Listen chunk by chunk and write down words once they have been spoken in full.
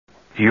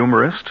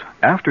humorist,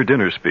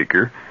 after-dinner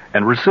speaker,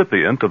 and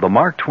recipient of the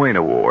Mark Twain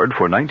Award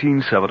for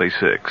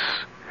 1976.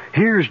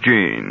 Here's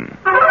Gene.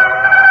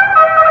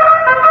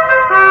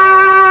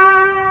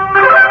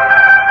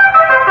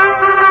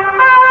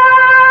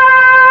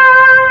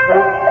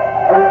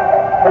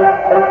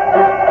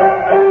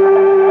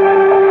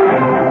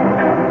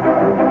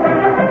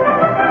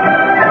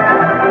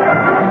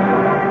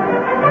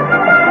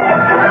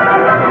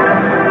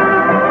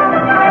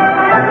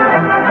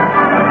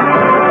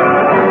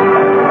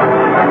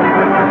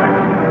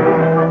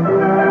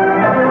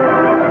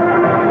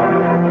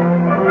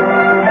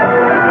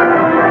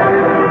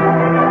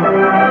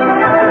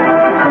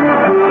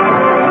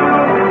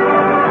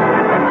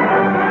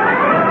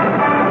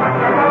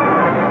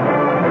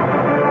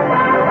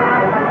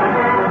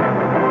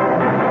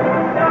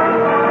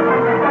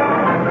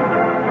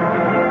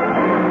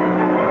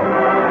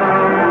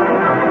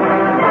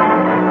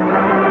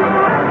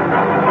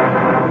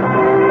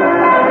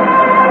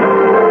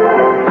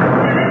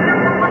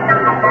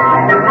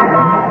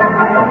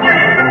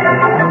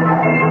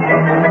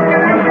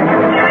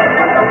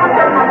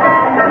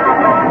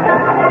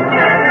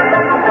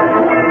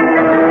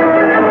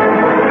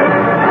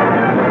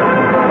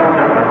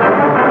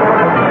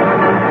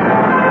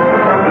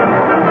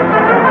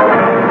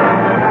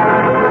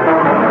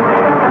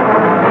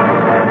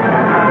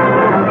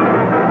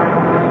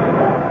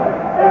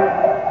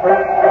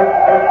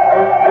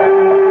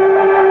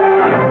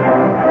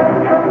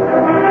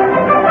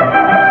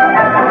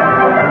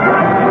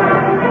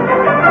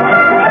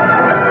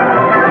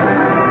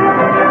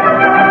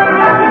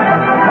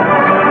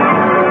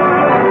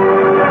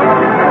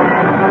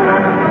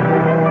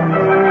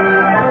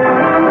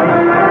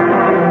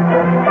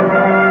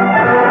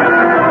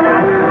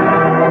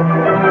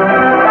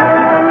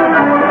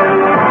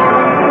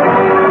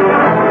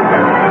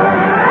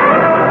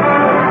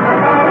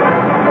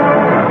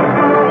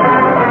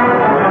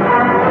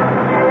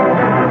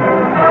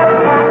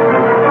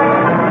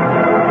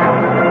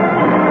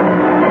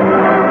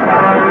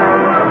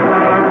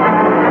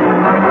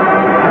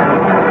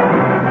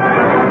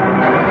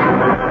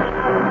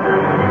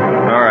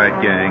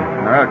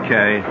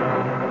 Okay.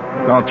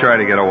 Don't try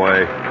to get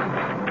away.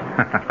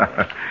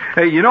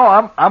 Hey, you know,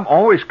 I'm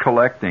always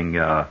collecting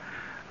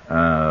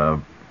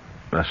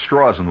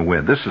straws in the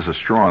wind. This is a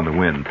straw in the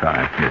wind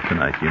time here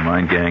tonight. Do you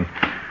mind, gang?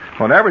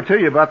 Well, did I ever tell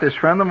you about this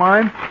friend of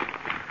mine?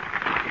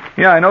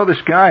 Yeah, I know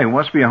this guy who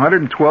must be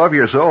 112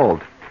 years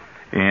old.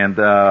 And,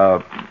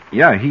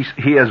 yeah,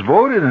 he has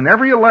voted in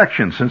every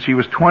election since he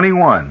was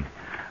 21.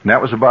 And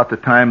that was about the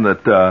time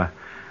that,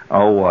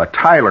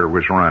 Tyler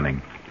was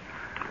running.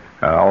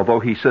 Although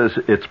he says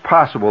it's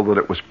possible that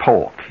it was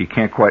Polk. He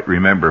can't quite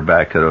remember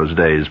back to those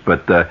days.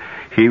 But,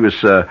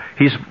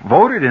 he's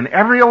voted in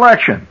every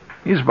election.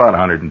 He's about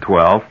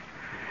 112.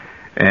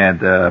 And,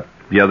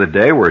 the other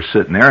day we're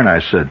sitting there and I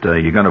said,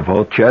 you gonna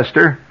vote,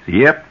 Chester?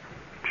 Yep,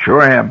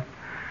 sure am.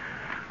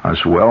 I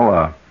said,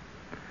 well,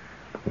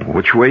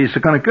 which way is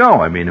it gonna go?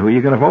 I mean, who are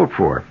you gonna vote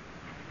for?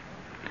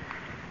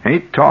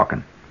 Ain't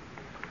talking.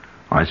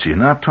 I said, you're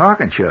not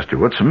talking, Chester.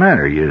 What's the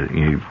matter?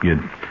 You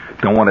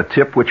don't want to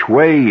tip which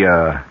way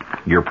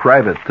your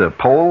private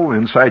poll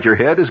inside your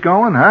head is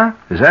going, huh?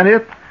 Is that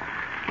it?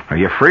 Are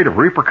you afraid of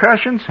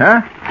repercussions,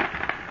 huh?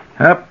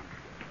 Yep.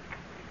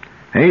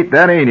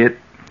 That ain't it.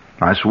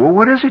 I said, well,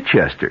 what is it,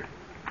 Chester?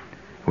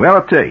 Well,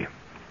 I'll tell you.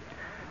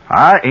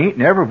 I ain't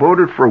never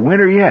voted for a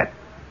winner yet.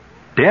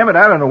 Damn it,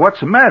 I don't know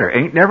what's the matter.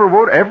 Ain't never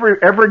voted.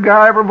 Every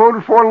guy I ever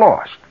voted for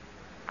lost.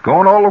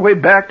 Going all the way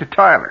back to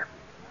Tyler.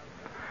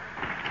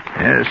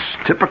 Yes,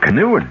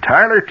 Tippecanoe and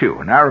Tyler, too.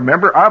 And I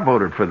remember I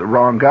voted for the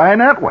wrong guy in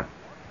that one.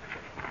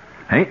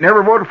 Ain't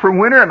never voted for a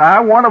winner, and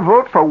I want to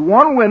vote for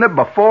one winner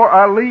before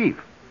I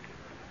leave.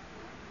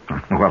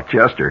 Well,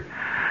 Chester,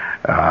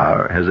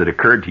 has it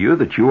occurred to you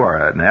that you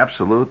are an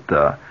absolute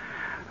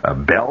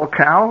bell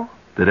cow?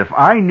 That if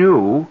I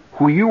knew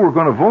who you were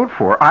going to vote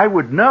for, I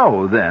would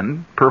know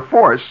then,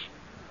 perforce,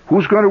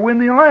 who's going to win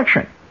the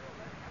election.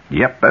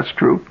 Yep, that's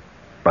true,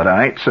 but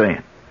I ain't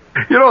saying.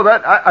 You know,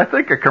 that I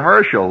think a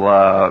commercial,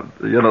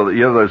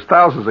 there's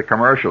thousands of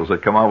commercials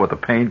that come out with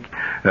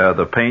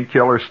the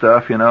painkiller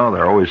stuff,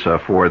 they're always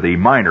for the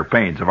minor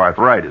pains of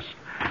arthritis.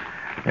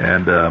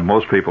 And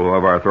most people who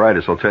have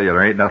arthritis will tell you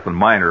there ain't nothing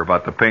minor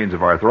about the pains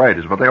of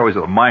arthritis, but they always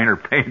have the minor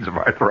pains of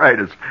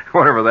arthritis,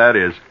 whatever that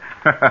is.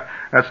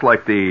 That's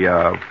like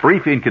the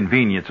brief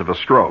inconvenience of a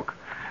stroke.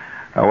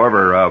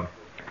 However,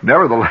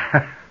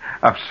 nevertheless,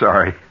 I'm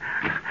sorry.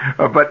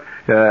 But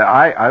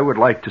I would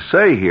like to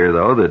say here,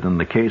 though, that in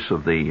the case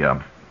of the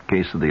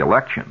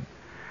election,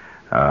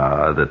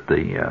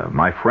 that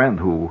my friend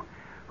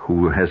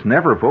who has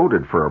never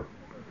voted for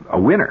a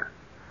winner,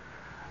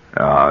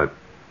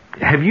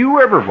 have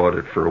you ever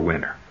voted for a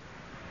winner?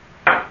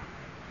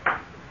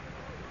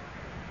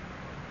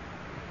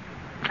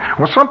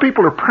 Well, some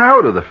people are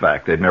proud of the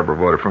fact they've never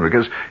voted for him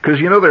because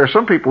there are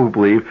some people who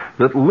believe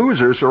that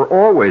losers are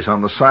always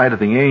on the side of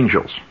the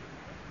angels.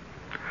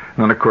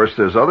 And then, of course,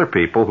 there's other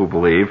people who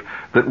believe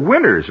that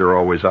winners are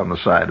always on the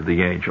side of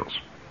the angels.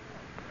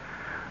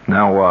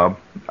 Now,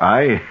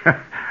 I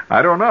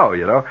I don't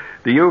know,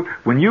 Do you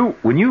when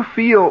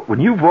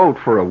you vote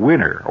for a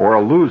winner or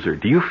a loser,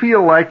 do you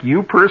feel like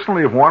you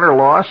personally have won or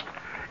lost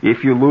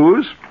if you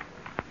lose?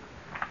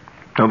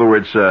 In other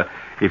words,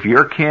 if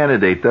your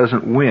candidate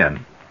doesn't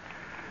win,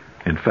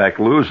 in fact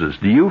loses,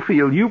 do you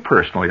feel you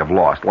personally have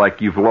lost,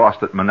 like you've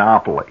lost at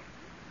Monopoly?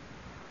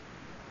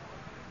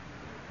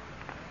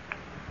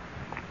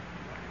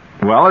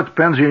 Well, it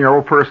depends on your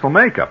own personal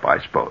makeup,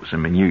 I suppose. I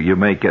mean, you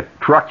may get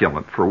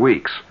truculent for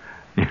weeks,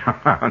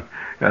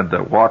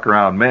 and walk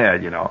around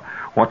mad,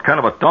 What kind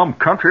of a dumb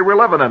country we're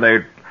living in?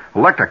 They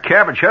elect a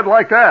cabbage head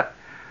like that.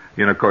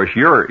 Of course,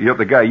 you're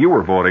the guy you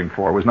were voting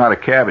for was not a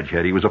cabbage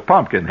head. He was a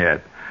pumpkin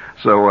head.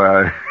 So,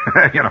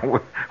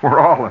 we're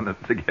all in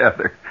it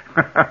together.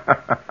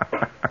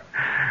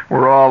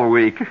 We're all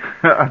weak,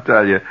 I'll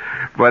tell you.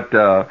 But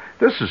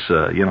this is,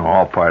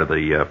 all part of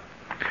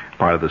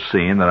the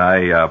scene that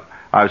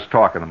I was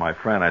talking to my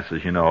friend. I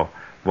says,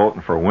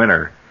 voting for a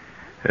winner,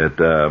 it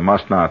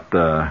must not,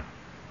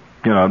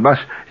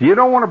 you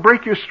don't want to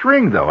break your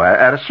string, though.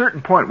 At a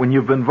certain point, when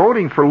you've been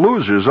voting for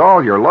losers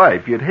all your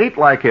life, you'd hate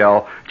like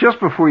hell just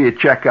before you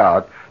check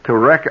out to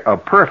wreck a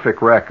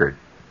perfect record.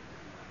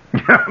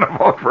 To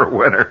vote for a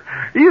winner.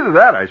 Either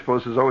that, I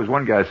suppose, there's always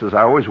one guy says,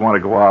 I always want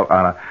to go out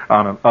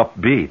on an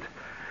upbeat,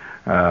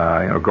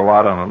 go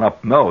out on an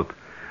up note.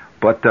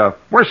 But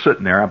we're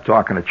sitting there, I'm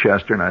talking to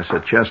Chester, and I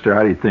said, Chester,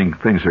 how do you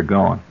think things are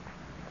going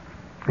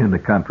in the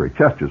country?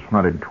 Chester's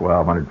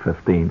 112,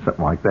 115,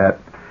 something like that.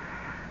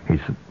 He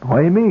said, what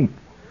do you mean?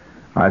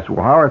 I said,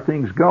 well, how are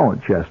things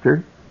going,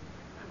 Chester?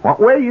 What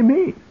way do you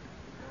mean?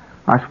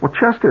 I said, well,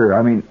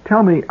 Chester,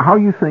 tell me how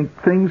you think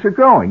things are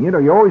going.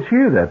 You always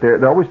hear that.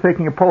 They're always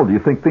taking a poll. Do you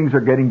think things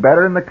are getting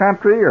better in the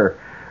country, or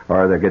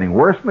are they getting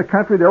worse in the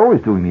country? They're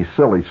always doing these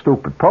silly,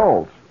 stupid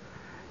polls.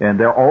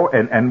 And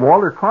and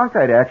Walter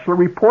Cronkite actually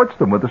reports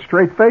them with a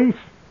straight face.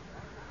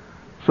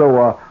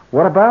 So,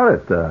 what about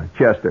it,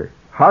 Chester?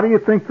 How do you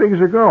think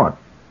things are going?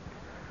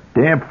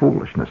 Damn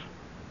foolishness.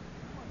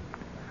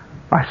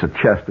 I said,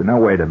 Chester, now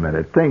wait a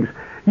minute.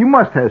 You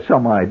must have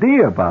some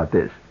idea about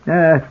this.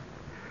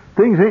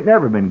 Things ain't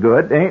never been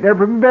good. They ain't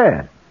never been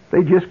bad.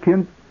 They just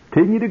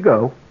continue to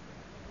go.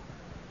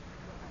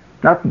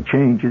 Nothing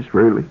changes,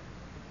 really.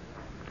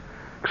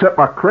 Except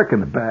my crick in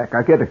the back.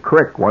 I get a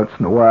crick once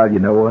in a while,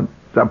 and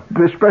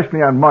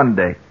especially on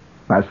Monday.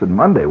 I said,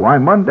 Monday? Why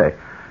Monday?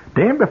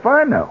 Damned if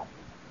I know.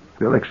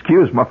 They'll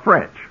excuse my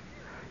French.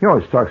 He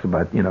always talks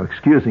about,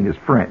 excusing his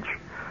French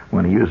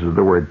when he uses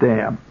the word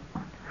damn.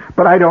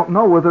 But I don't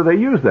know whether they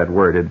use that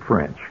word in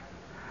French.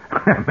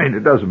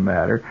 It doesn't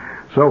matter.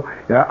 So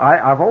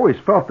I've always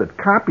felt that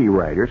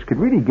copywriters could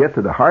really get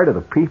to the heart of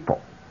the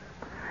people.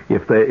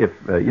 If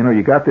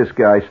you got this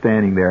guy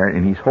standing there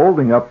and he's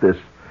holding up this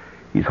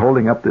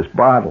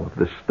bottle of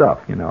this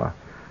stuff,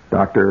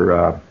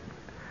 Dr.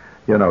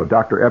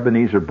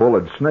 Ebenezer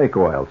Bullard snake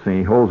oil. See,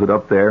 he holds it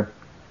up there,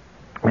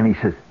 and he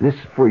says, "This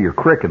is for your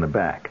crick in the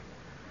back."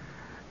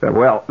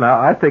 Well,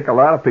 now I think a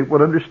lot of people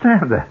would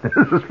understand that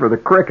this is for the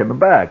crick in the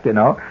back,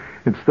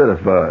 instead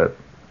of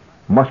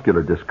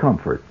muscular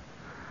discomfort.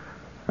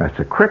 That's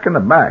a crick in the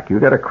back. You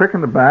got a crick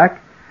in the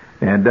back,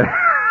 and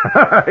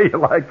you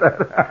like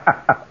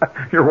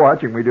that? You're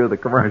watching me do the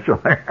commercial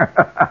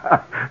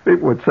there.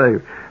 People would say,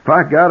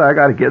 by God, I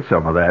got to get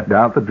some of that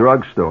down at the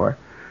drugstore.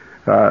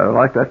 I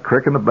like that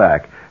crick in the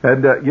back.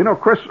 And,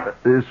 Chris,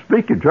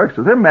 speaking of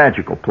drugstores, they're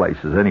magical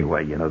places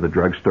anyway, the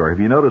drugstore. Have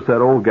you noticed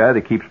that old guy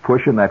that keeps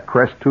pushing that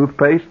Crest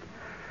toothpaste?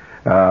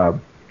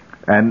 And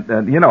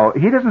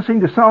he doesn't seem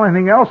to sell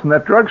anything else in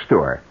that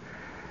drugstore.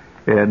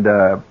 And,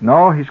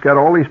 no, he's got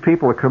all these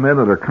people that come in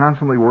that are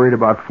constantly worried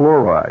about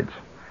fluorides.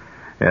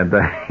 And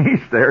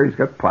he's there, he's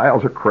got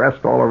piles of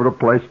Crest all over the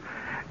place.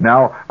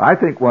 Now, I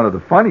think one of the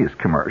funniest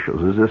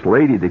commercials is this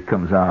lady that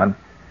comes on,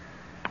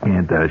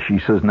 and she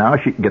says now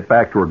she can get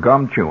back to her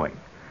gum chewing,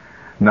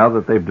 now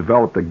that they've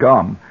developed a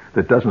gum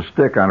that doesn't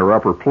stick on her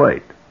upper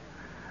plate.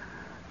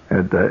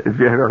 And have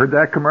you ever heard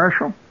that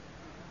commercial?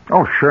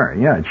 Oh, sure,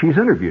 yeah. And she's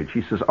interviewed.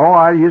 She says,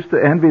 I used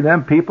to envy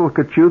them people who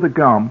could chew the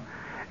gum,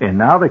 and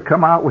now they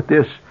come out with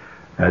this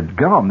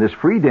gum, this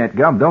Freedent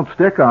gum, don't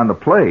stick on the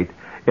plate,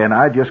 and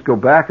I just go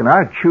back and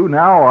I chew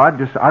now.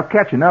 I'm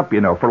catching up,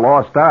 for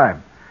lost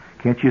time.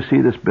 Can't you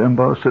see this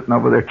bimbo sitting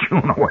over there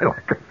chewing away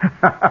like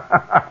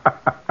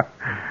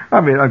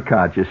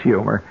unconscious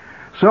humor.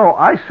 So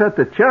I said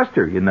to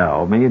Chester,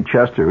 me and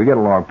Chester, we get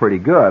along pretty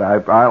good.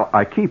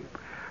 I keep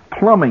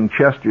plumbing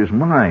Chester's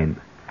mind,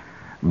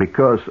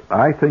 because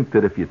I think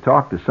that if you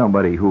talk to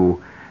somebody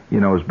who,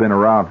 has been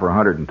around for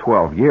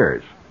 112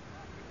 years,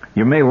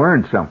 you may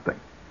learn something.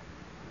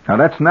 Now,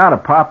 that's not a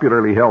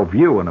popularly held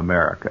view in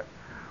America,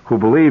 who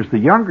believes the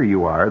younger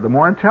you are, the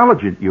more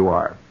intelligent you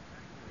are.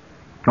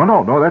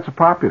 No, that's a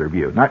popular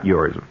view, not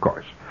yours, of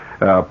course.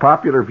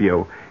 Popular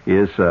view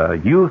is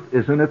youth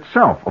is in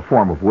itself a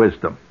form of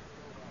wisdom.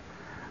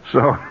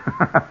 So,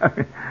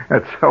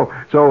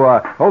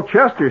 old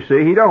Chester,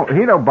 see, he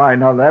don't buy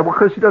none of that,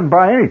 because he doesn't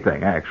buy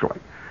anything, actually.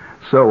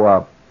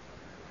 So,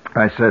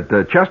 I said,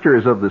 Chester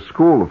is of the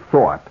school of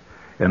thought,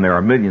 and there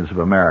are millions of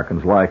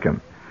Americans like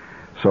him.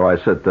 So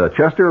I said,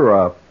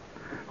 Chester,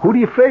 who do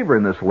you favor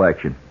in this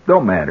election?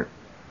 Don't matter.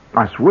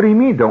 I said, what do you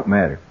mean don't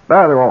matter?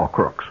 They're all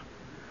crooks.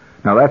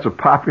 Now that's a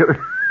popular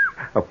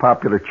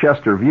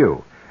Chester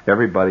view.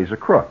 Everybody's a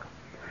crook.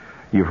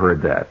 You've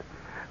heard that.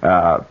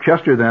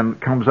 Chester then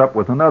comes up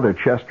with another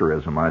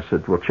Chesterism. I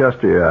said, well,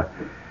 Chester,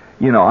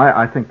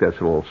 I think that's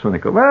a little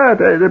cynical.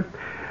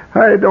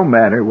 It don't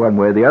matter one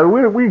way or the other.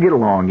 We get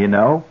along,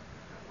 no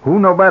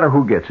matter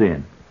who gets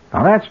in.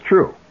 Now that's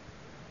true.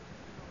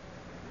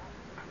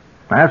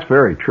 That's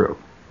very true.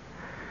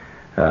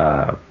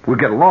 We'll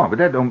get along, but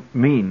that don't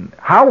mean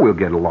how we'll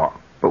get along,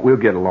 but we'll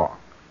get along.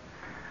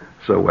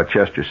 So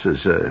Chester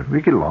says,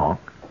 we get along.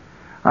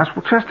 I said,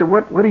 well, Chester,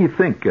 what do you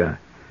think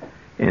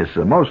is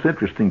the most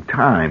interesting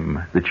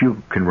time that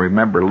you can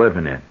remember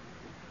living in?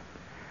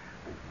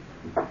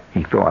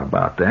 He thought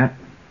about that.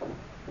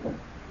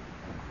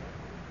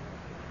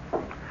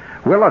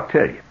 Well, I'll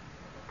tell you,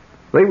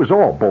 they was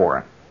all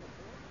boring.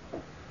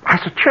 I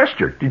said,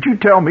 Chester, did you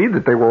tell me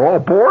that they were all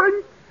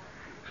boring?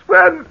 He said,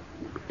 well,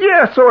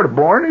 yeah, sort of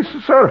boring.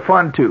 It's sort of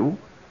fun, too.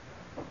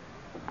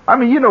 I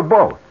mean,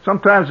 both.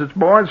 Sometimes it's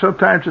boring,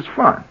 sometimes it's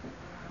fun.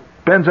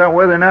 Depends on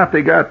whether or not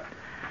they got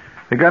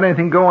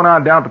anything going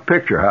on down at the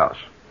picture house.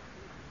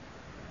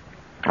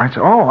 I said,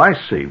 oh, I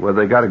see.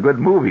 Whether they got a good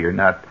movie or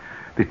not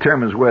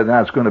determines whether or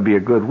not it's going to be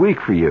a good week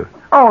for you.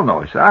 Oh,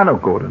 no, he said, I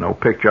don't go to no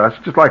picture house.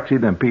 I just like to see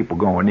them people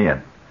going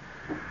in.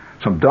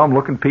 Some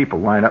dumb-looking people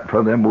line up in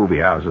front of them movie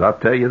houses, I'll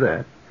tell you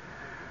that.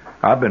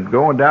 I've been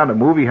going down to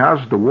movie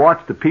houses to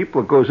watch the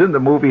people that goes in the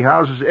movie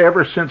houses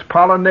ever since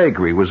Paula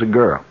Negri was a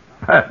girl.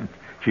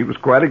 She was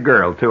quite a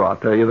girl, too, I'll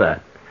tell you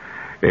that.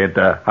 And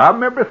I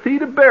remember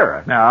Theda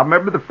Bara. Now, I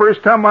remember the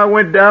first time I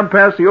went down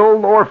past the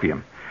old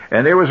Orpheum,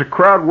 and there was a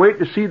crowd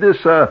waiting to see this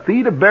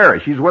Theda Bara.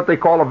 She's what they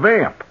call a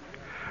vamp.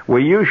 Well,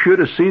 you should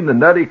have seen the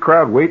nutty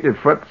crowd waiting in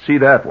front to see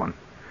that one.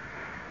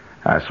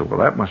 I said, well,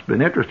 that must have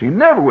been interesting.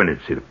 Never went in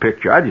to see the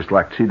picture. I just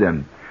like to see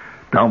them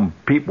dumb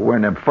people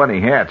wearing them funny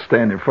hats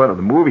standing in front of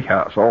the movie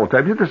house all the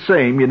time. It's the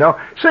same,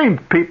 Same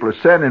people are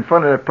standing in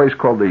front of that place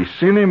called the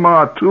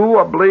Cinema 2,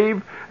 I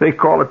believe they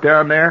call it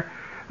down there.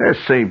 There's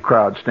the same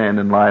crowd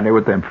standing in line there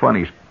with them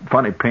funny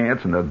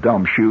pants and the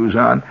dumb shoes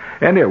on,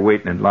 and they're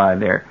waiting in line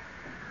there.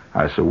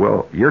 I said,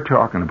 well, you're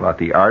talking about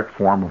the art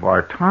form of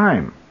our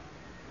time,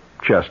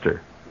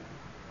 Chester.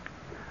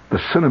 The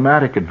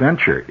cinematic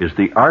adventure is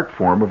the art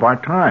form of our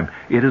time.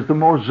 It is the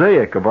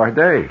mosaic of our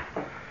day.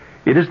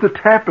 It is the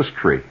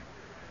tapestry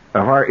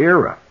of our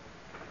era.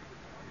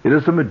 It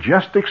is the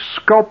majestic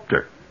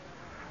sculptor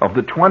of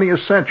the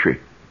 20th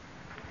century.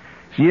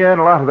 Yeah,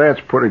 and a lot of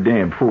that's pretty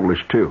damn foolish,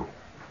 too.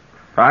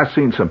 I've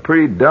seen some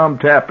pretty dumb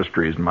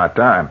tapestries in my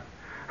time.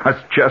 That's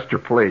Chester,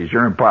 please.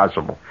 You're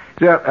impossible.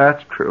 Yeah,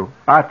 that's true.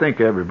 I think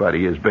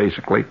everybody is,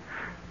 basically.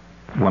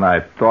 When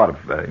I thought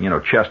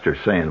of, Chester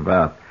saying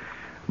about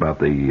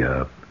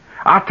the...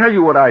 I'll tell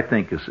you what I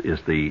think is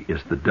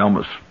the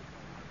dumbest...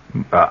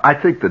 I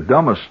think the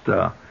dumbest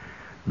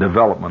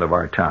development of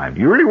our time.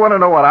 You really want to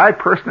know what I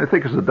personally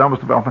think is the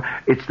dumbest development?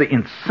 It's the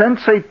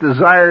insensate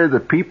desire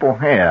that people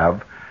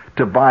have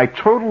to buy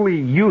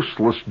totally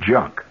useless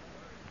junk.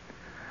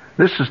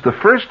 This is the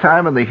first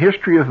time in the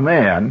history of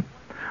man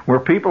where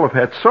people have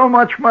had so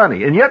much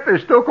money, and yet they're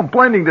still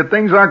complaining that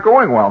things aren't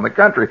going well in the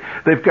country.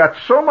 They've got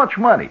so much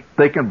money,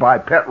 they can buy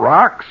pet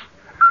rocks.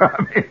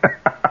 I mean,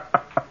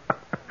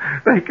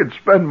 they can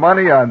spend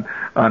money on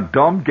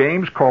dumb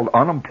games called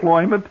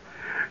unemployment.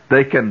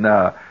 They can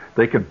buy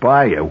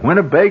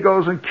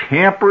Winnebagos and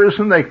campers,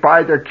 and they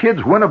buy their kids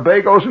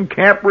Winnebagos and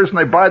campers, and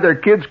they buy their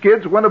kids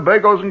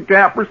Winnebagos and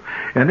campers,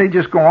 and they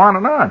just go on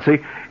and on. See,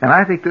 and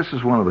I think this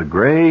is one of the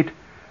great,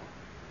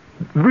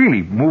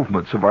 really,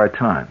 movements of our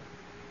time.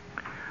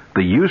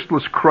 The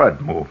Useless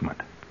Crud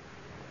movement.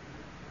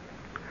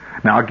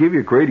 Now, I'll give you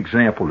a great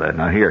example of that.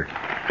 Now, here.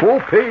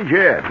 Full-page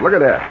ad. Look at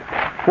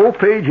that.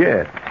 Full-page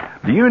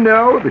ad. Do you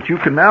know that you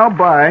can now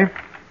buy...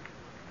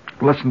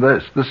 Listen to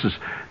this.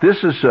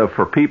 This is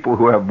for people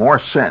who have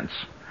more sense.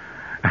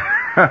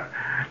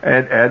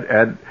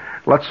 and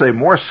let's say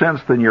more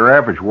sense than your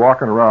average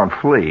walking around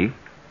flea,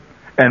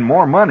 and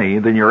more money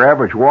than your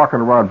average walking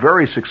around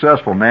very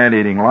successful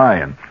man-eating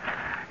lion.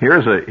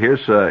 Here's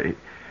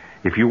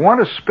if you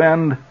want to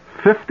spend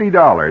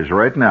 $50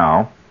 right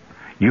now,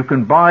 you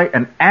can buy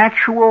an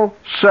actual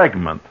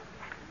segment,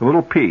 a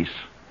little piece,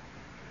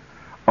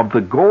 of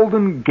the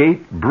Golden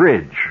Gate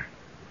Bridge.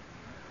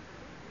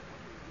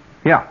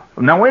 Yeah.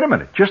 Now, wait a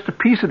minute. Just a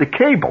piece of the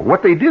cable.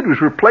 What they did was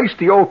replace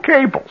the old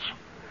cables.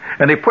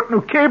 And they put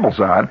new cables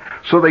on,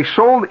 so they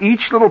sold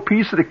each little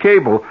piece of the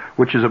cable,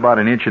 which is about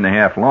 1.5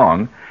 inches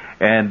long,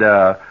 and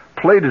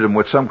plated them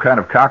with some kind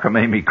of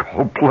cockamamie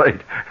gold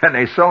plate, and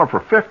they sell them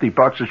for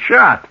 $50 a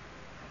shot.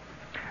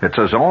 It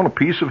says, own a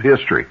piece of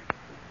history.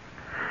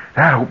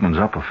 That opens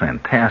up a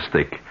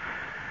fantastic,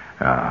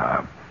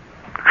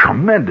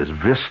 tremendous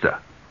vista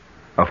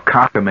of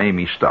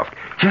cockamamie stuff.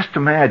 Just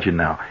imagine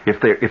now, if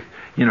the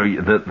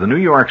New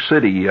York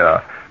City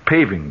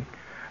paving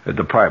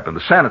department,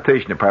 the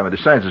sanitation department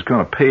decides it's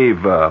going to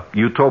pave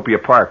Utopia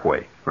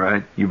Parkway.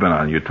 right? You've been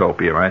on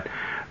Utopia, right?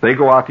 They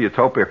go out to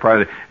Utopia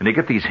Park, and they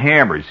get these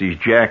hammers, these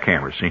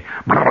jackhammers, see?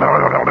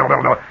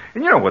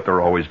 And you know what they're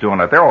always doing?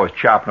 They're always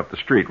chopping up the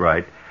street,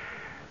 right?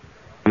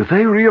 Do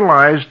they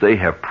realize they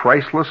have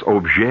priceless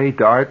objet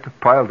d'art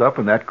piled up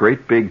in that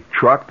great big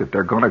truck that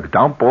they're going to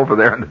dump over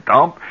there in the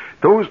dump?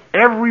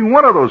 Every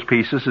one of those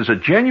pieces is a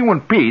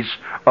genuine piece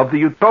of the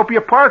Utopia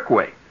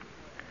Parkway.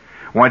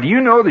 Why, do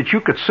you know that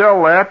you could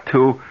sell that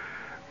to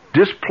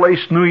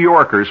displaced New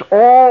Yorkers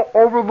all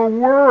over the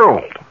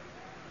world?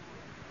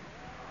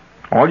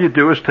 All you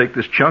do is take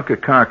this chunk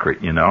of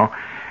concrete,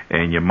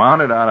 and you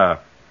mount it on a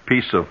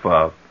piece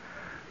of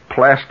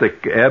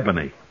plastic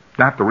ebony.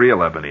 Not the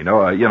real ebony.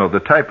 No, the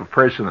type of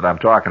person that I'm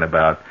talking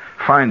about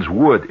finds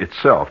wood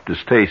itself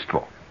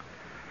distasteful.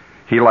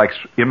 He likes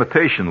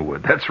imitation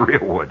wood. That's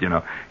real wood,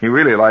 He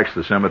really likes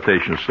this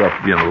imitation stuff,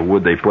 the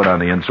wood they put on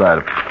the inside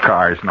of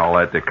cars and all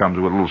that comes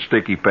with a little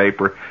sticky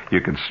paper. You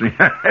can see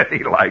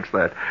he likes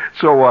that.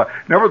 So,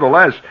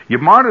 nevertheless, you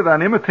mount it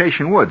on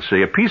imitation wood,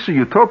 say a piece of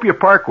Utopia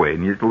Parkway,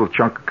 and you get a little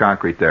chunk of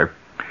concrete there.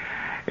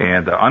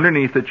 And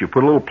underneath it, you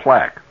put a little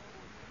plaque.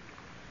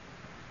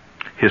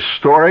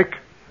 Historic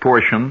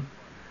portion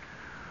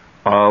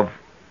of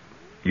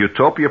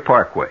Utopia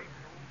Parkway.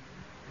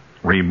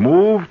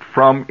 Removed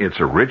from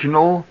its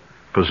original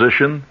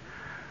position,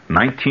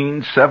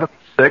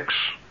 1976,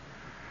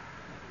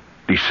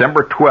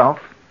 December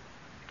 12th,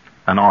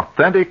 an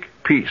authentic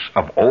piece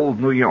of old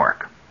New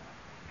York.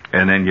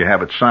 And then you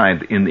have it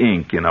signed in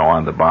ink,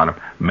 on the bottom,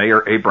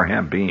 Mayor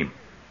Abraham Beame.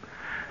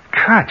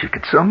 God, you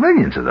could sell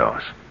millions of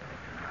those.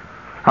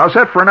 How's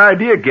that for an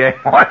idea, gang?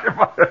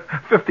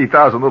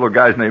 50,000 little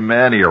guys named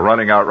Manny are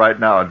running out right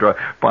now and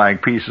buying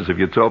pieces of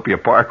Utopia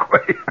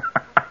Parkway.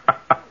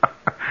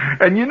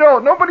 And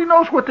nobody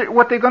knows what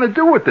they're going to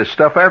do with this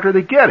stuff after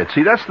they get it.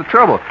 See, that's the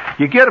trouble.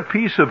 You get a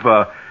piece of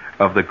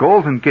the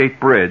Golden Gate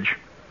Bridge,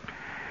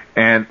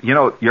 and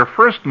your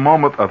first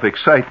moment of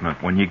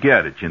excitement when you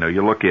get it.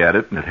 You look at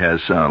it and it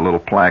has a little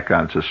plaque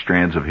on it, says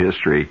Strands of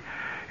History.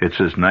 It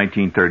says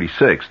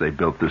 1936 they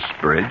built this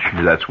bridge.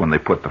 That's when they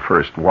put the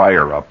first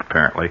wire up,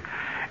 apparently.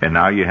 And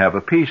now you have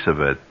a piece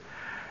of it.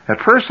 At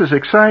first it's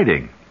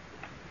exciting.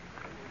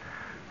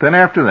 Then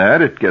after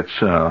that it gets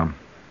a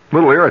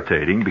little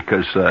irritating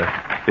because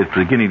it's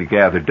beginning to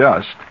gather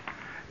dust.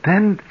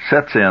 Then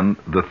sets in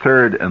the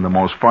third and the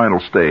most final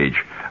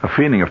stage, a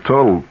feeling of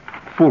total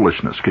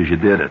foolishness because you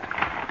did it.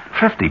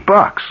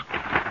 $50.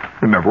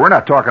 Remember, we're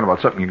not talking about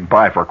something you can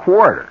buy for a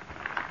quarter.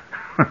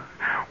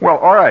 Well,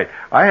 all right.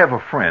 I have a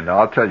friend.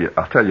 I'll tell you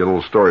a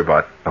little story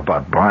about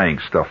buying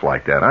stuff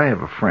like that. I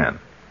have a friend.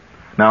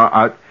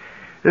 Now,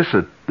 this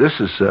is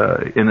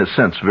in a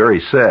sense very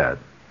sad,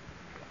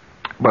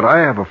 but I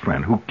have a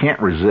friend who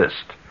can't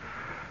resist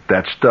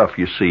that stuff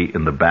you see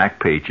in the back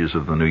pages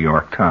of the New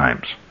York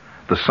Times,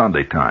 the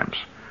Sunday Times.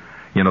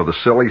 The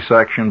silly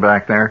section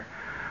back there,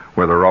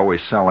 where they're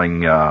always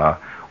selling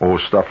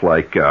stuff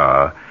like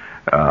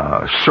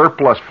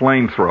surplus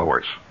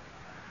flamethrowers.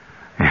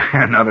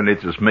 And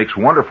underneath this makes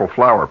wonderful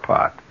flower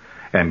pot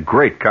and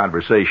great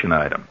conversation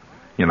item.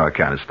 That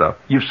kind of stuff.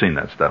 You've seen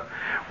that stuff.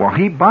 Well,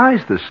 he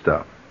buys this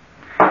stuff.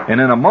 And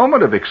in a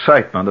moment of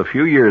excitement a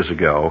few years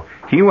ago,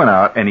 he went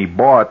out and he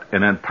bought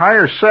an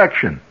entire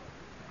section,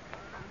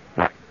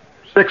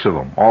 6 of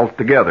them all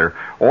together,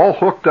 all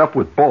hooked up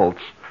with bolts,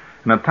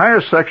 an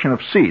entire section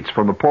of seats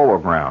from the Polo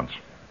Grounds.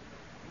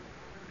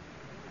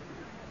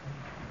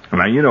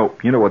 Now, you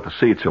know what the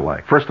seats are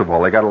like. First of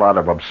all, they got a lot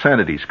of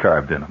obscenities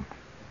carved in them.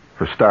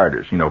 For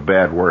starters,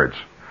 bad words.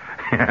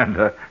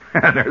 And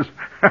there's,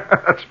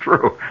 that's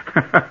true.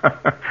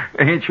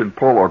 Ancient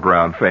Polo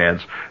Ground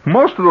fans.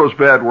 Most of those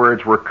bad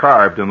words were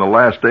carved in the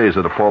last days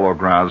of the Polo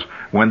Grounds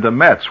when the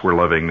Mets were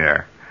living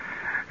there.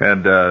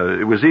 And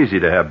it was easy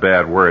to have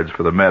bad words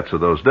for the Mets of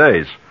those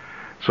days.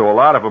 So a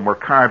lot of them were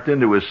carved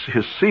into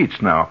his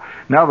seats now.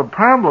 Now the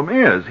problem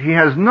is, he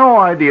has no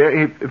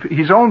idea,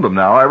 he's owned them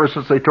now ever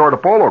since they tore the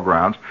Polo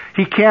Grounds.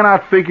 He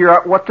cannot figure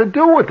out what to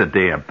do with the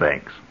damn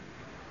things.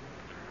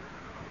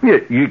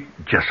 You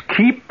just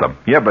keep them.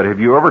 Yeah, but have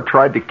you ever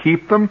tried to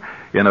keep them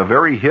in a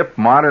very hip,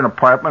 modern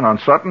apartment on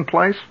Sutton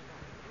Place?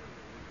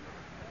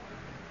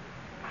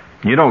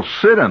 You don't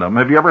sit in them.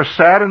 Have you ever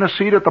sat in a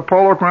seat at the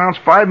Polo Grounds?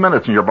 5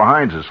 minutes and your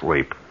behind's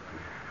asleep.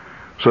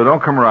 So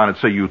don't come around and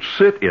say you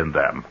sit in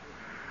them.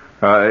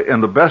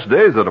 In the best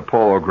days of the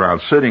Polo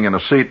Grounds, sitting in a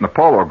seat in the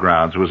Polo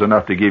Grounds was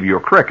enough to give you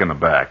a crick in the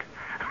back.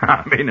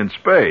 I mean, in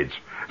spades.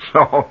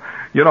 So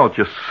you don't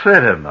just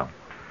sit in them.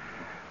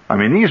 I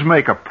mean, these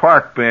make a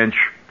park bench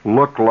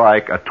look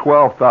like a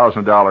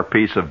 $12,000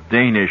 piece of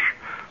Danish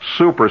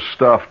super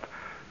stuffed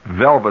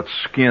velvet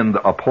skinned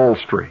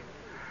upholstery.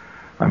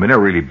 I mean, they're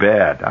really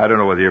bad. I don't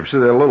know whether you ever see,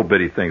 they're little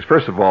bitty things.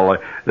 First of all,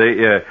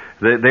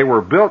 they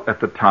were built at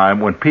the time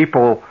when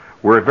people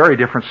were a very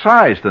different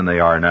size than they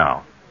are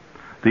now.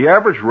 The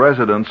average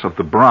residents of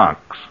the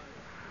Bronx,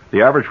 at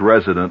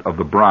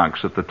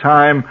the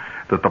time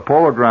that the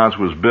Polo Grounds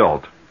was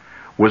built,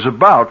 was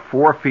about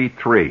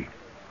 4'3".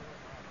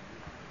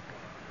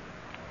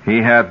 He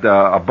had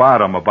a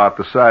bottom about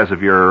the size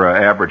of your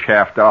average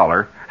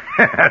 $50,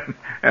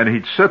 and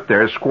he'd sit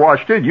there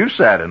squashed in. You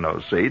sat in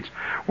those seats.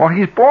 Well,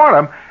 he's bought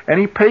them, and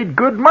he paid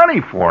good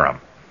money for them.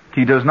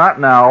 He does not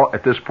now,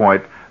 at this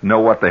point, know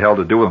what the hell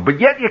to do with them. But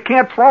yet you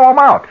can't throw them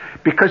out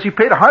because he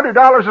paid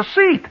 $100 a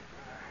seat.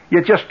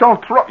 You just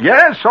don't throw.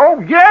 Yes, oh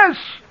yes.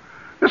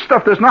 This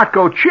stuff does not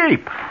go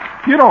cheap.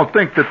 You don't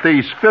think that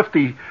these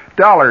 $50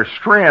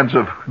 strands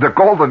of the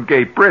Golden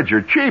Gate Bridge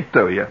are cheap,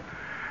 do you?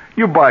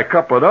 You buy a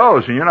couple of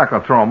those, and you're not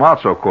going to throw them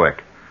out so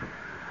quick.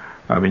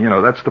 I mean,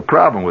 that's the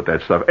problem with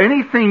that stuff.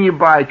 Anything you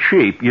buy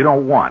cheap, you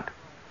don't want,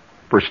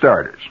 for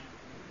starters.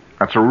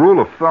 That's a rule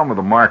of thumb of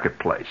the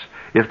marketplace.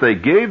 If they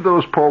gave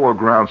those Polo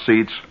Ground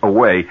seats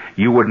away,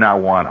 you would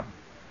not want them.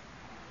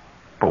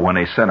 But when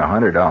they sent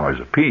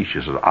 $100 a piece,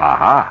 you said,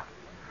 aha,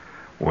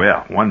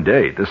 well, one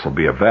day this will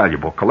be a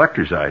valuable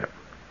collector's item.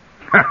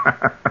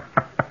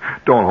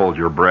 Don't hold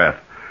your breath.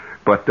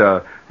 But,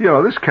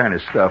 this kind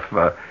of stuff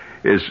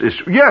is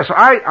yes,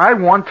 I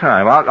one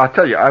time, I'll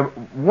tell you,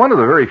 one of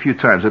the very few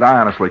times that I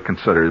honestly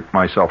considered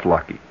myself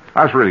lucky.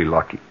 I was really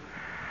lucky.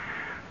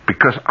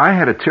 Because I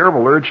had a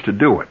terrible urge to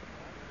do it.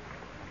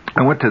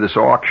 I went to this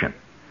auction.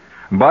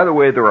 And by the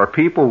way, there are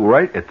people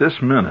right at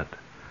this minute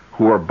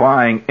who are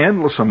buying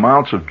endless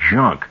amounts of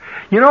junk.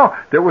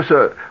 There was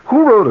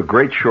who wrote a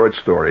great short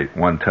story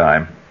one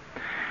time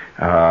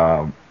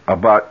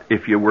about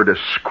if you were to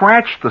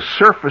scratch the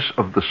surface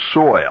of the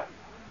soil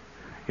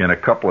in a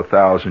couple of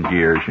thousand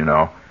years,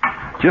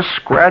 just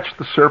scratch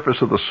the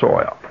surface of the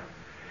soil.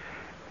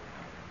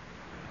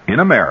 In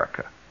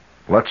America,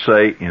 let's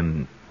say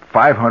in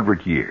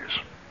 500 years,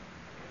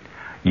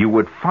 you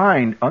would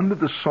find under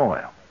the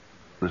soil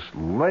this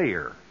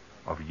layer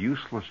of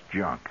useless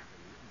junk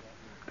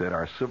that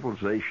our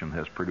civilization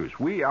has produced.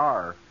 We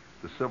are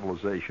the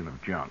civilization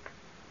of junk.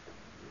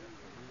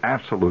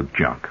 Absolute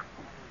junk.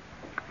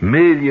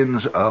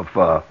 Millions of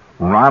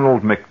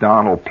Ronald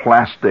McDonald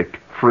plastic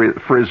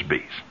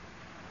frisbees.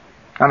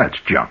 And that's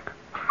junk.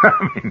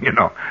 I mean,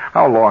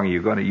 how long are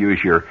you going to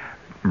use your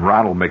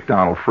Ronald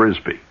McDonald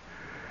frisbee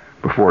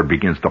before it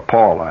begins to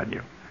pall on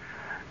you?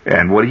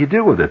 And what do you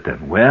do with it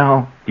then?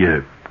 Well,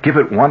 you give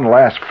it one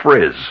last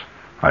frizz,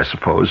 I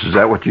suppose. Is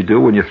that what you do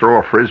when you throw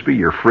a frisbee?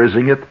 You're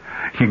frizzing it?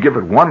 You give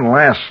it one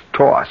last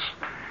toss,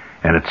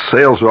 and it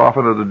sails off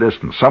into the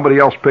distance. Somebody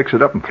else picks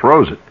it up and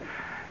throws it.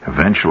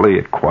 Eventually,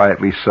 it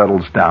quietly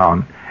settles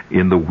down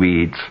in the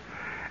weeds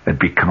and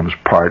becomes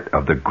part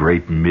of the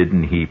great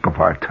midden heap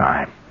of our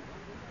time.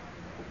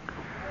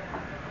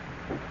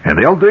 And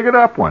they'll dig it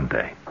up one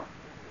day.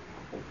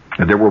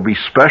 And there will be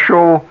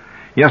special...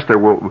 Yes, there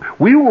will.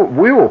 We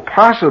will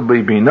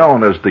possibly be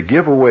known as the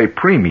giveaway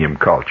premium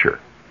culture.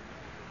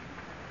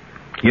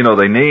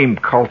 They name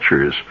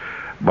cultures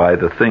by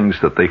the things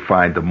that they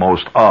find the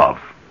most of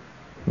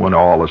when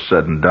all is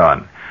said and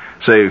done.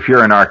 Say, if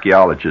you're an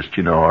archaeologist,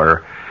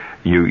 or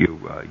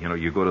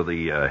you go to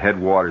the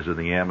headwaters of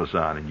the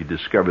Amazon and you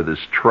discover this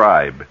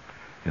tribe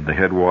in the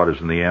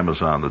headwaters of the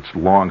Amazon that's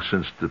long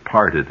since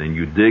departed, and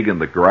you dig in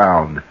the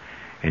ground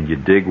and you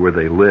dig where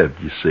they lived,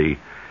 you see,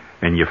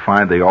 and you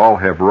find they all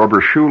have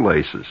rubber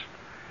shoelaces,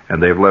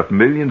 and they've left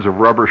millions of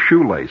rubber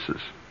shoelaces.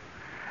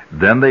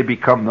 Then they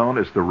become known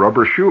as the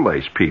rubber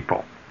shoelace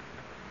people.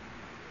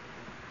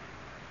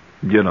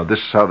 This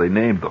is how they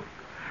named them.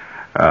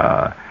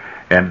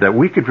 And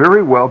we could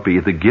very well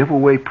be the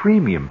giveaway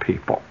premium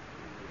people.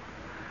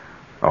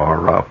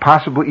 Or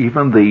possibly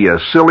even the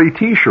silly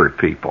T-shirt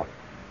people.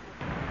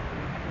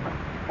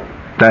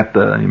 That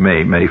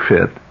may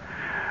fit.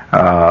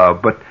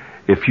 But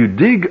if you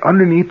dig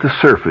underneath the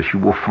surface, you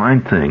will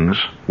find things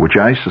which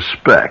I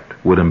suspect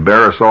would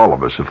embarrass all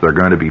of us if they're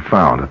going to be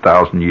found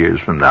 1,000 years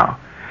from now.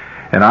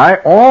 And I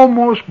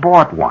almost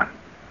bought one.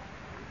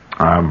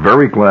 I'm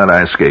very glad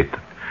I escaped it.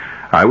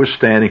 I was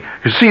standing...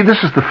 You see, this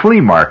is the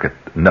flea market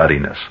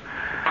nuttiness.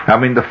 I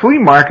mean, the flea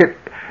market,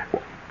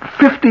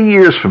 50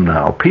 years from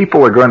now,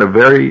 people are going to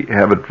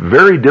have it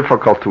very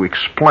difficult to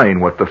explain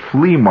what the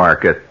flea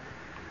market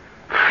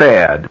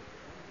fad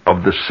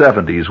of the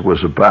 70s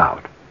was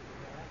about.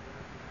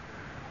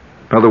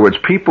 In other words,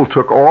 people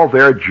took all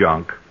their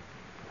junk,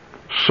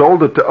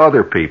 sold it to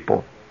other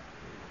people,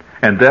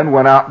 and then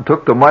went out and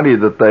took the money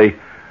that they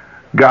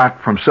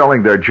got from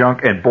selling their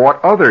junk and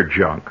bought other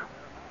junk,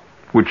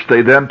 which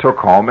they then took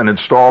home and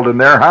installed in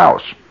their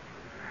house.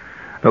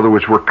 In other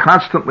words, we're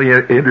constantly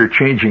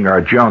interchanging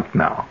our junk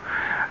now.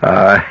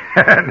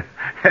 And,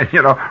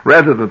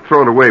 rather than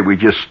throw it away, we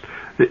just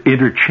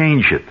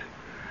interchange it.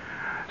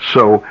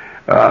 So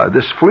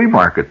this flea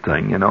market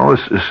thing,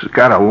 has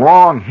got a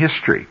long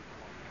history.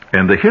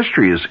 And the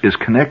history is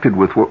connected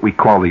with what we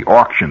call the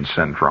auction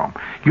syndrome.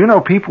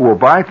 People will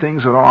buy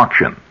things at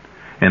auction,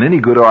 and any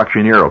good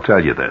auctioneer will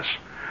tell you this,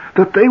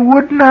 that they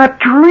would not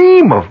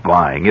dream of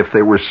buying if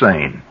they were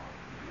sane.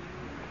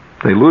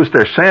 They lose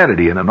their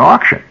sanity in an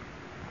auction.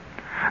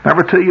 I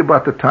ever tell you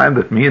about the time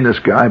that me and this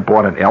guy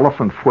bought an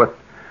elephant foot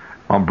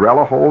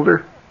umbrella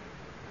holder?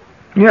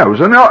 Yeah, it was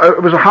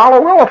a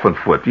hollow elephant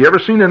foot. You ever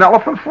seen an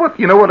elephant foot?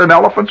 You know what an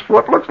elephant's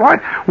foot looks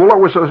like? Well,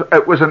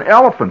 it was an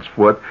elephant's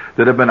foot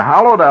that had been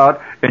hollowed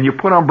out, and you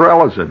put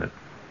umbrellas in it.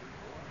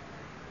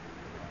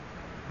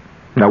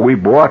 Now, we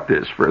bought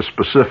this for a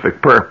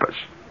specific purpose.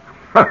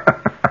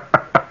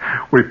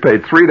 We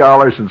paid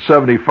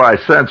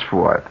 $3.75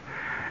 for it,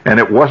 and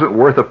it wasn't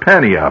worth a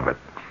penny of it.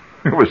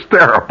 It was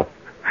terrible.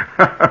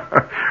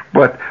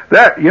 But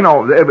that,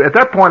 at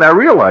that point I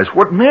realized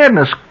what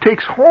madness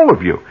takes hold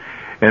of you.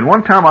 And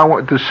one time I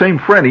went to the same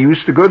friend. He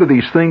used to go to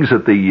these things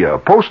at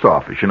the post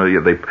office. They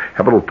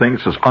have a little thing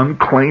that says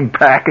unclaimed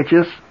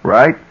packages,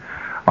 right?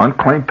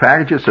 Unclaimed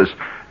packages. It says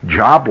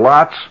job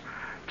lots.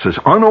 It says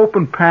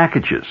unopened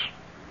packages.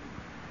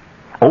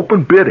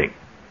 Open bidding.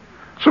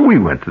 So we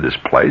went to this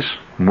place,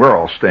 and we're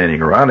all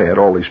standing around. They had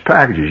all these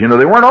packages.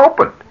 They weren't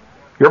opened.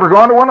 You ever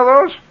gone to one of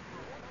those?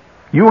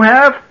 You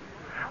have?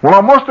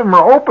 Well, most of them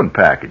are open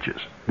packages.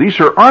 These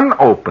are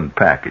unopened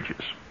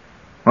packages.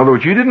 In other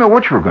words, you didn't know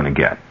what you were going to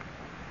get.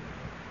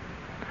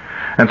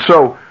 And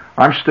so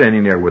I'm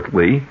standing there with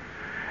Lee,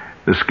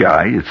 this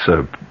guy. It's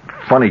a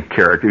funny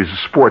character. He's a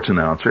sports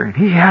announcer. And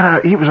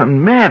he was a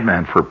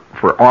madman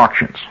for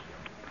auctions.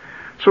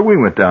 So we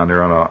went down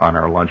there on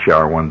our lunch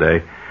hour one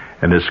day,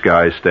 and this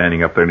guy is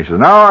standing up there, and he says,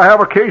 "Now I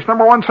have a case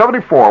number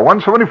 174.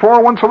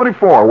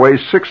 174.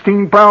 Weighs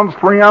 16 pounds,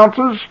 3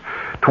 ounces.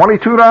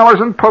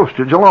 $22 in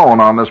postage alone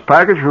on this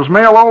package. It was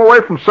mailed all the way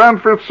from San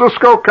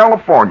Francisco,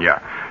 California,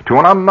 to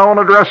an unknown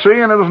addressee,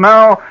 and it is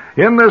now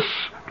in this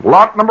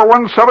lot number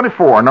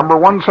 174. Number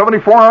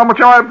 174, how much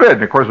am I bid?"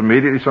 And of course,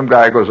 immediately some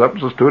guy goes up and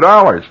says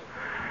 $2.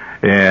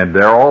 And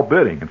they're all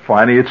bidding, and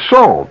finally it's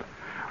sold.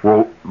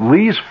 Well,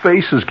 Lee's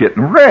face is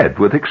getting red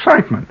with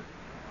excitement.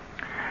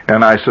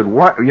 And I said,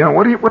 "What?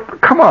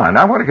 Come on,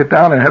 I want to get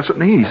down and have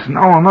something to eat." He said,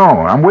 No,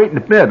 I'm waiting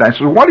to bid. I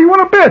said, "What do you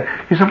want to bid?"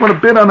 He said, "I want to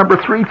bid on number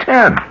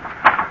 310.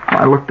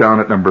 I looked down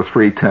at number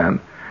 310,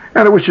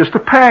 and it was just a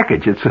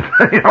package. It said,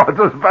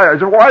 I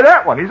said, "Why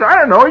that one?" He said, "I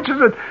don't know." He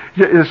said,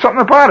 "There's something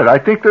about it. I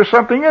think there's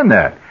something in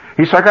that."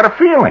 He said, "I got a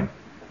feeling."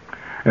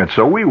 And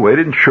so we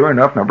waited, and sure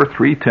enough, number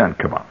 310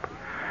 come up.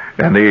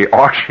 And the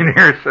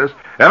auctioneer says,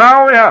 "And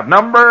now we have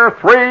number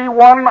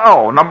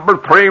 310, number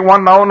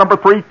 310, number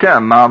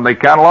 310 on the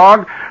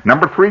catalog.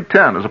 Number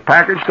 310 is a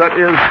package that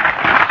is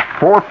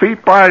 4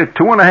 feet by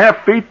 2.5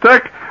 feet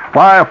thick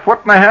by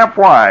 1.5 feet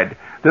wide.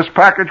 This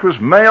package was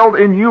mailed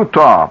in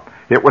Utah.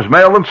 It was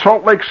mailed in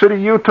Salt Lake City,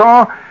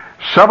 Utah,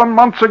 7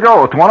 months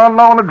ago to an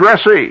unknown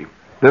addressee.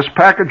 This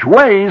package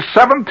weighs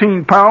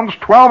 17 pounds,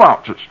 12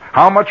 ounces.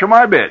 How much am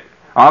I bid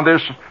on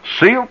this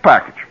sealed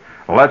package?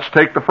 Let's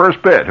take the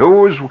first bid.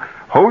 Who's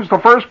the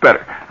first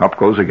bidder?" Up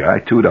goes a guy,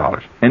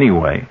 $2.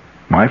 Anyway,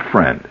 my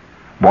friend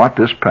bought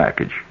this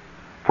package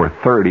for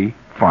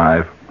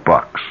 $35.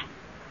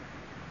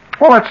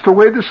 Well, that's the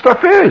way this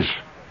stuff is.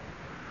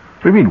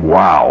 What do you mean,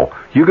 wow?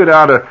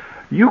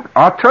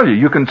 I'll tell you,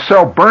 you can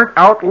sell burnt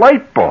out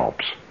light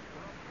bulbs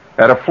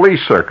at a flea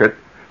circus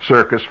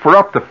for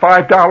up to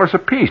 $5 a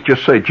piece.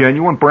 Just say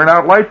genuine burnt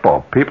out light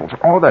bulb. People say,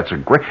 "Oh, that's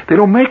they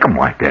don't make them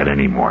like that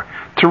anymore."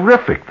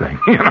 Terrific thing,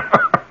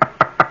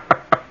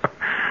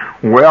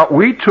 Well,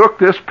 we took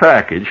this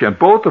package, and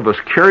both of us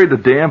carried the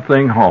damn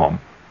thing home,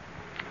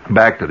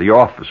 back to the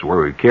office where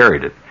we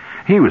carried it.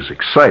 He was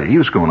excited. He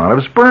was going out of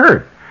his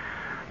bird.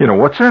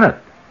 What's in it?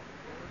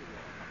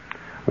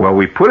 Well,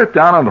 we put it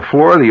down on the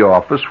floor of the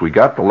office. We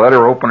got the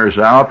letter openers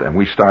out, and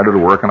we started to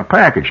work on a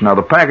package. Now,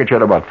 the package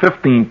had about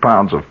 15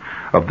 pounds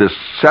of this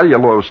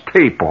cellulose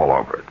tape all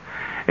over it.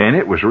 And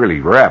it was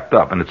really wrapped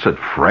up, and it said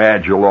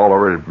fragile all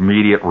over it,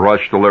 immediate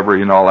rush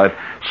delivery and all that.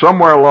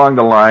 Somewhere along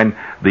the line,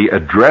 the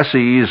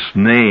addressee's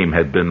name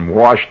had been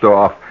washed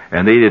off,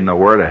 and they didn't know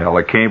where the hell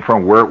it came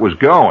from, where it was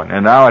going.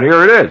 And now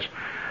here it is.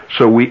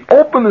 So we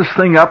opened this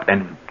thing up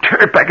and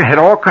tear it back. It had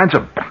all kinds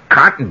of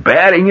cotton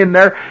batting in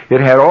there.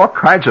 It had all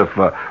kinds of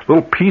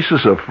little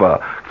pieces of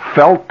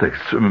felt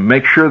to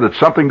make sure that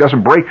something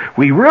doesn't break.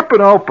 We rip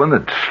it open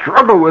and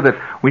struggle with it.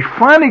 We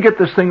finally get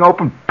this thing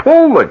open,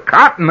 pull the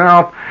cotton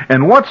out,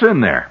 and what's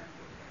in there?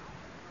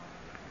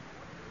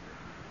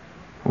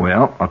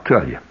 Well, I'll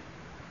tell you.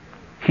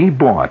 He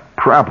bought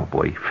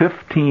probably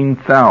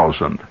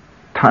 15,000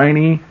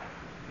 tiny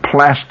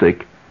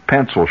plastic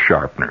pencil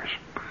sharpeners.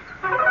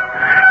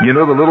 You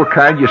know the little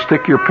kind you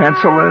stick your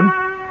pencil in?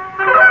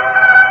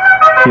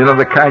 You know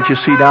the kind you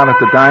see down at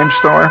the dime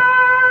store?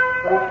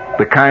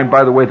 The kind,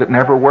 by the way, that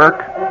never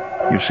work?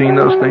 You've seen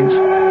those things?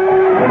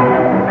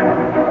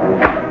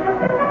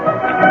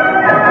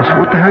 I said,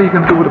 "What the hell are you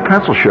going to do with the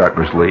pencil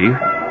sharpeners, Lee?"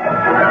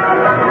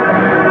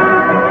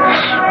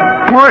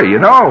 "Boy,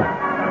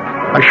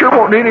 I sure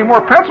won't need any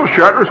more pencil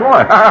sharpeners, will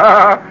I?"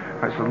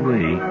 I said,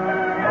 "Lee,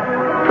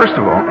 first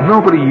of all,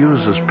 nobody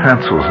uses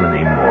pencils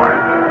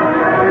anymore.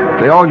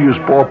 They all use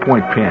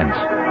ballpoint pens.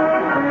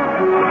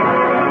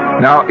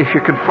 Now, if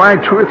you can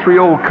find 2 or 3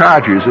 old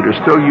codgers that are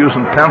still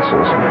using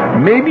pencils,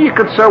 maybe you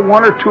could sell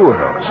 1 or 2 of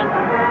those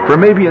for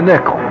maybe a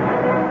nickel.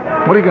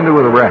 What are you going to do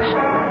with the rest?"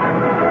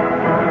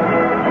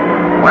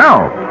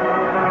 "Well,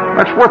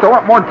 that's worth a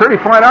lot more than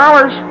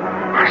 $35.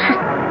 I said,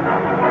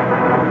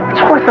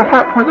 "It's worth a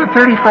lot more than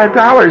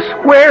 $35.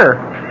 Where?"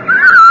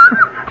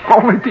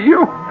 "Only to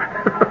you."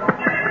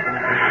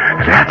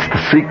 That's the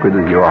secret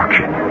of the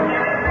auction.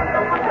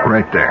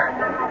 Right there.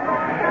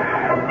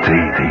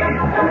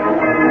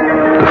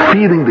 The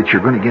feeling that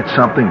you're going to get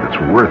something that's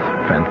worth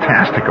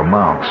fantastic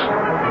amounts.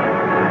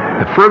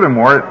 And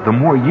furthermore, the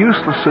more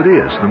useless it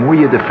is, the more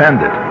you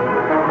defend it.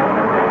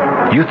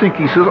 You think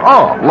he says,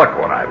 oh, look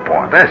what I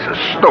bought. This is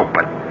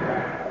stupid.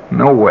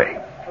 No way.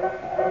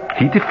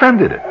 He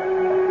defended it.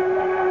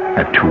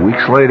 And 2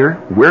 weeks later,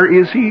 where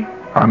is he?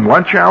 On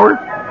lunch hour?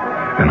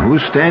 And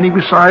who's standing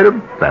beside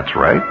him? That's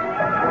right.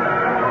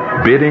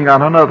 Bidding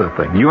on another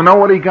thing. You know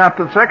what he got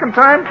the second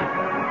time?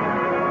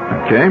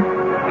 Okay.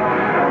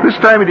 This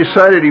time he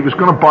decided he was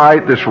going to buy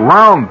this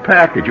round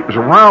package. It was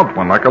a round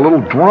one, like a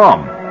little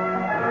drum.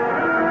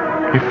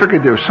 He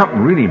figured there was something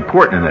really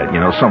important in that,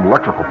 some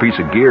electrical piece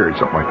of gear or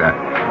something like that.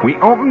 We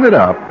opened it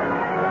up,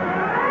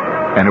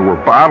 and there were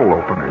bottle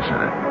openers in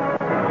it.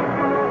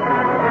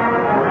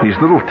 These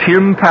little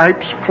tin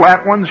types,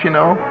 flat ones,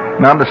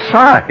 And on the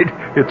side,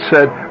 it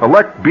said,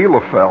 elect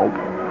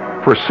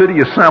Bielefeld for city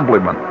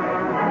assemblyman.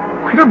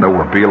 We don't know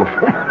where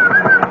Bielefeld.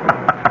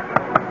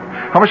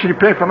 How much did you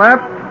pay for that?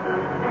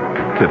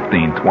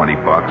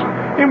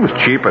 $15-20. It was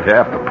cheap at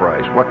half the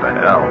price. What the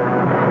hell?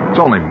 It's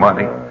only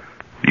money.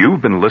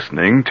 You've been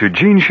listening to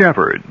Gene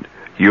Shepard,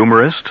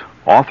 humorist,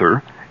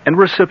 author, and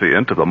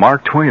recipient of the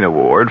Mark Twain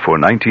Award for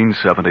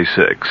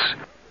 1976.